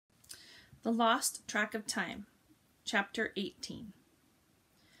The Lost Track of Time, Chapter 18.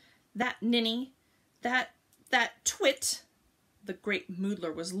 That ninny, that twit. The great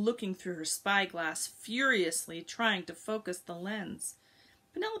Moodler was looking through her spyglass, furiously trying to focus the lens.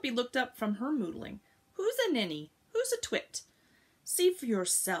 Penelope looked up from her moodling. Who's a ninny? Who's a twit? See for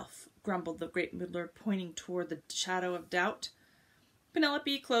yourself, grumbled the great Moodler, pointing toward the shadow of doubt.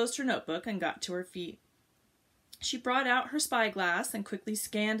 Penelope closed her notebook and got to her feet. She brought out her spyglass and quickly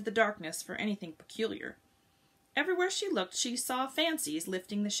scanned the darkness for anything peculiar. Everywhere she looked, she saw fancies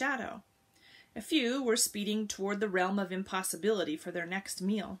lifting the shadow. A few were speeding toward the realm of impossibility for their next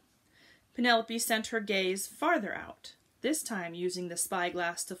meal. Penelope sent her gaze farther out, this time using the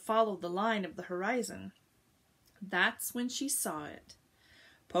spyglass to follow the line of the horizon. That's when she saw it.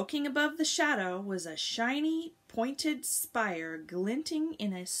 Poking above the shadow was a shiny, pointed spire glinting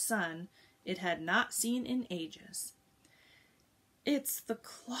in a sun it had not seen in ages. "It's the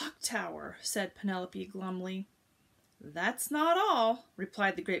clock tower," said Penelope glumly. "That's not all,"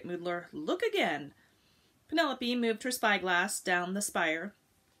 replied the great Moodler. "Look again." Penelope moved her spyglass down the spire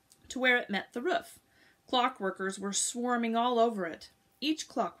to where it met the roof. Clockworkers were swarming all over it. Each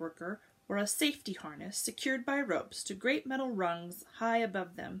clockworker wore a safety harness secured by ropes to great metal rungs high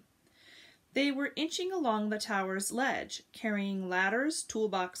above them. They were inching along the tower's ledge, carrying ladders,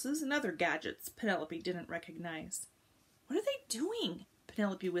 toolboxes, and other gadgets Penelope didn't recognize. "What are they doing?"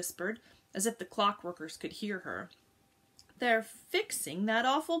 Penelope whispered, as if the clockworkers could hear her. "They're fixing that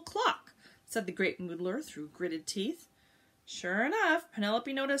awful clock," said the great Moodler through gritted teeth. Sure enough,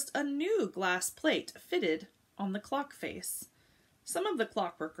 Penelope noticed a new glass plate fitted on the clock face. Some of the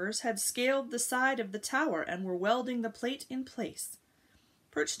clockworkers had scaled the side of the tower and were welding the plate in place.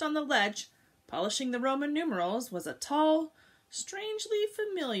 Perched on the ledge, polishing the Roman numerals, was a tall, strangely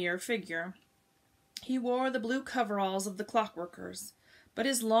familiar figure. He wore the blue coveralls of the clockworkers, but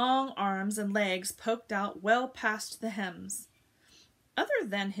his long arms and legs poked out well past the hems. Other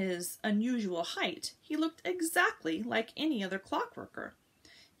than his unusual height, he looked exactly like any other clockworker.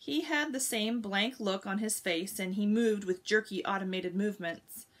 He had the same blank look on his face, and he moved with jerky automated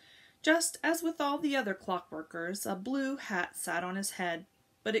movements. Just as with all the other clockworkers, a blue hat sat on his head,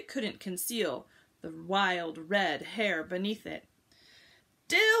 but it couldn't conceal the wild red hair beneath it.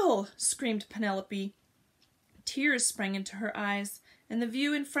 "Dill!" screamed Penelope. Tears sprang into her eyes, and the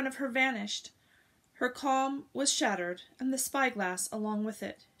view in front of her vanished. Her calm was shattered, and the spyglass along with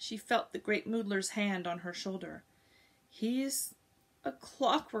it. She felt the great Moodler's hand on her shoulder. "He's a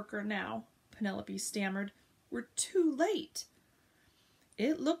clockworker now," Penelope stammered. "We're too late."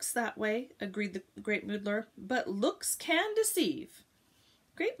 "It looks that way," agreed the great Moodler, "but looks can deceive."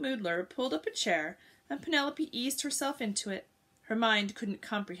 Great Moodler pulled up a chair, and Penelope eased herself into it. Her mind couldn't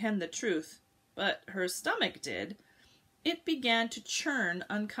comprehend the truth, but her stomach did. It began to churn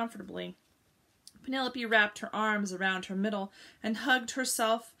uncomfortably. Penelope wrapped her arms around her middle and hugged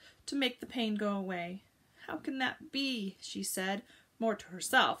herself to make the pain go away. "How can that be?" she said, more to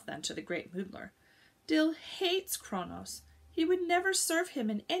herself than to the great Moodler. "Dill hates Kronos. He would never serve him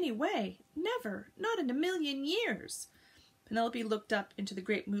in any way. Never. Not in a million years." Penelope looked up into the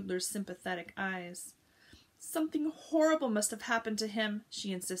great Moodler's sympathetic eyes. "Something horrible must have happened to him,"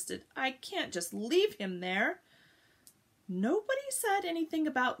 she insisted. "I can't just leave him there." "Nobody said anything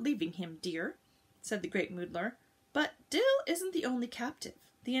about leaving him, dear," said the great Moodler. "But Dill isn't the only captive.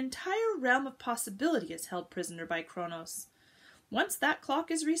 The entire realm of possibility is held prisoner by Kronos. Once that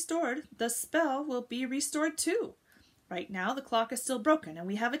clock is restored, the spell will be restored too. Right now the clock is still broken, and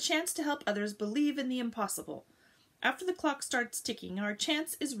we have a chance to help others believe in the impossible. After the clock starts ticking, our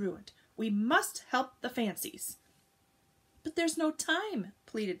chance is ruined. We must help the fancies." "But there's no time,"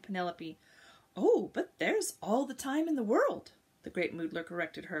 pleaded Penelope. "Oh, but there's all the time in the world," the great Moodler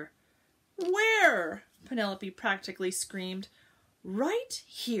corrected her. "Where?" Penelope practically screamed. "Right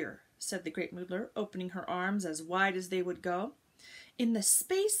here," said the great Moodler, opening her arms as wide as they would go. "In the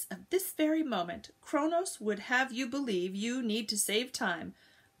space of this very moment, Kronos would have you believe you need to save time.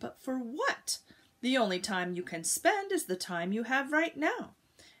 But for what? The only time you can spend is the time you have right now.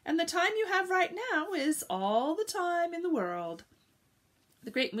 And the time you have right now is all the time in the world."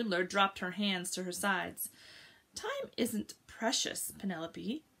 The great Moodler dropped her hands to her sides. "Time isn't precious,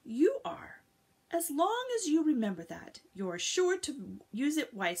 Penelope. You are. As long as you remember that, you're sure to use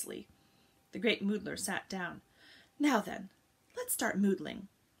it wisely." The great Moodler sat down. "Now then, let's start moodling.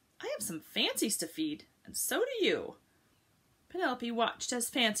 I have some fancies to feed, and so do you." Penelope watched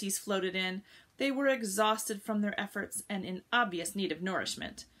as fancies floated in. They were exhausted from their efforts and in obvious need of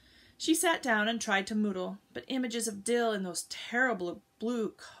nourishment. She sat down and tried to moodle, but images of Dill in those terrible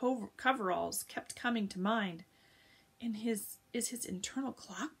blue coveralls kept coming to mind. Is his internal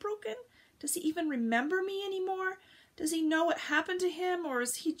clock broken? Does he even remember me anymore? Does he know what happened to him, or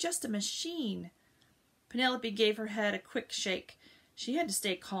is he just a machine? Penelope gave her head a quick shake. She had to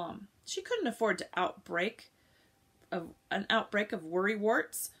stay calm. She couldn't afford to an outbreak of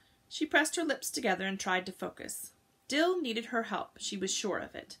worry-warts. She pressed her lips together and tried to focus. Dill needed her help, she was sure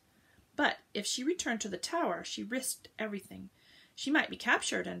of it. But if she returned to the tower, she risked everything. She might be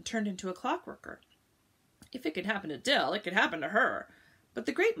captured and turned into a clockworker. If it could happen to Dill, it could happen to her. But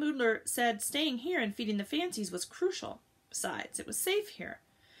the Great Moodler said staying here and feeding the fancies was crucial. Besides, it was safe here.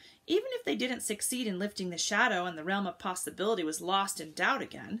 Even if they didn't succeed in lifting the shadow and the realm of possibility was lost in doubt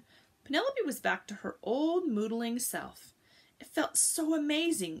again, Penelope was back to her old moodling self. It felt so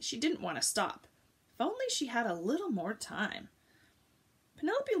amazing she didn't want to stop. If only she had a little more time.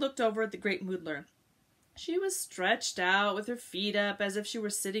 Penelope looked over at the Great Moodler. She was stretched out with her feet up as if she were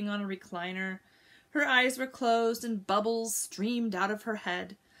sitting on a recliner. Her eyes were closed and bubbles streamed out of her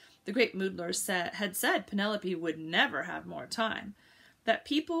head. The Great Moodler had said Penelope would never have more time, that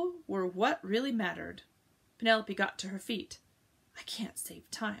people were what really mattered. Penelope got to her feet. I can't save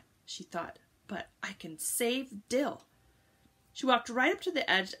time, she thought, but I can save Dill. She walked right up to the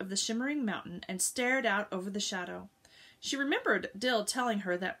edge of the shimmering mountain and stared out over the shadow. She remembered Dill telling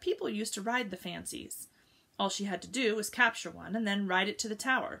her that people used to ride the fancies. All she had to do was capture one and then ride it to the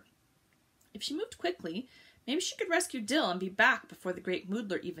tower. If she moved quickly, maybe she could rescue Dill and be back before the Great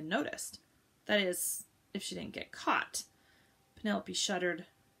Moodler even noticed. That is, if she didn't get caught. Penelope shuddered.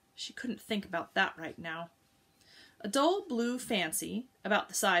 She couldn't think about that right now. A dull blue fancy, about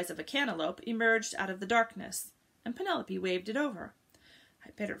the size of a cantaloupe, emerged out of the darkness, and Penelope waved it over.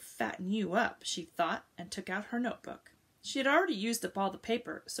 I'd better fatten you up, she thought, and took out her notebook. She had already used up all the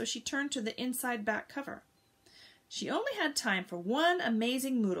paper, so she turned to the inside back cover. She only had time for one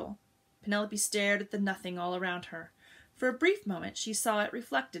amazing moodle. Penelope stared at the nothing all around her. For a brief moment she saw it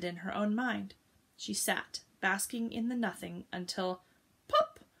reflected in her own mind. She sat, basking in the nothing, until,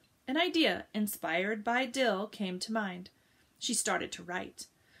 pop! An idea, inspired by Dill, came to mind. She started to write.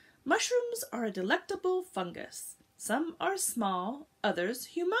 Mushrooms are a delectable fungus. Some are small, others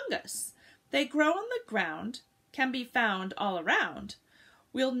humongous. They grow on the ground, can be found all around.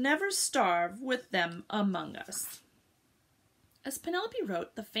 We'll never starve with them among us. As Penelope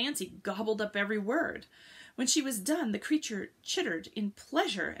wrote, the fancy gobbled up every word. When she was done, the creature chittered in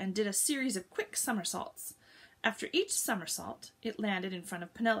pleasure and did a series of quick somersaults. After each somersault, it landed in front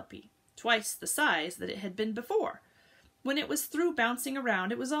of Penelope, twice the size that it had been before. When it was through bouncing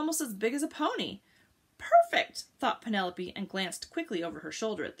around, it was almost as big as a pony. Perfect, thought Penelope, and glanced quickly over her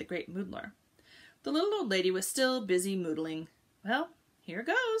shoulder at the Great Moodler. The little old lady was still busy moodling. Well, here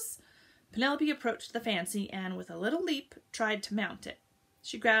goes. Penelope approached the fancy and, with a little leap, tried to mount it.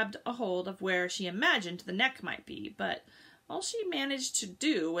 She grabbed a hold of where she imagined the neck might be, but all she managed to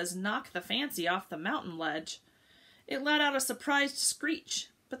do was knock the fancy off the mountain ledge. It let out a surprised screech,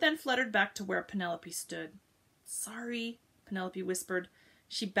 but then fluttered back to where Penelope stood. Sorry, Penelope whispered.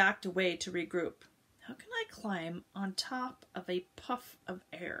 She backed away to regroup. How can I climb on top of a puff of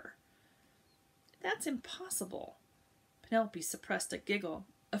air? That's impossible. Penelope suppressed a giggle.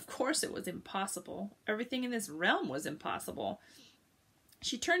 Of course it was impossible. Everything in this realm was impossible.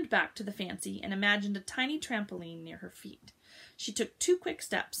 She turned back to the fancy and imagined a tiny trampoline near her feet. She took 2 quick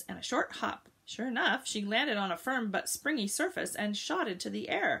steps and a short hop. Sure enough, she landed on a firm but springy surface and shot into the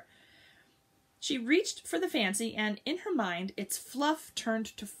air. She reached for the fancy, and in her mind, its fluff turned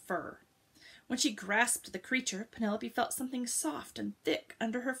to fur. When she grasped the creature, Penelope felt something soft and thick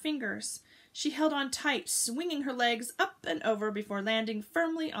under her fingers. She held on tight, swinging her legs up and over before landing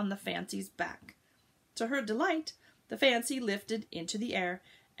firmly on the fancy's back. To her delight, the fancy lifted into the air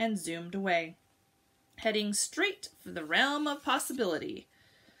and zoomed away, heading straight for the realm of possibility.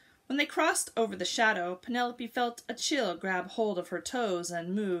 When they crossed over the shadow, Penelope felt a chill grab hold of her toes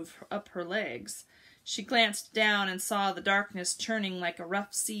and move up her legs. She glanced down and saw the darkness churning like a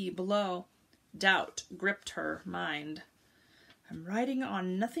rough sea below. Doubt gripped her mind. I'm riding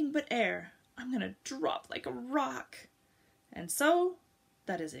on nothing but air. I'm going to drop like a rock. And so,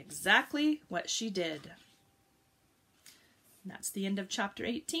 that is exactly what she did. And that's the end of chapter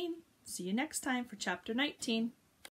 18. See you next time for chapter 19.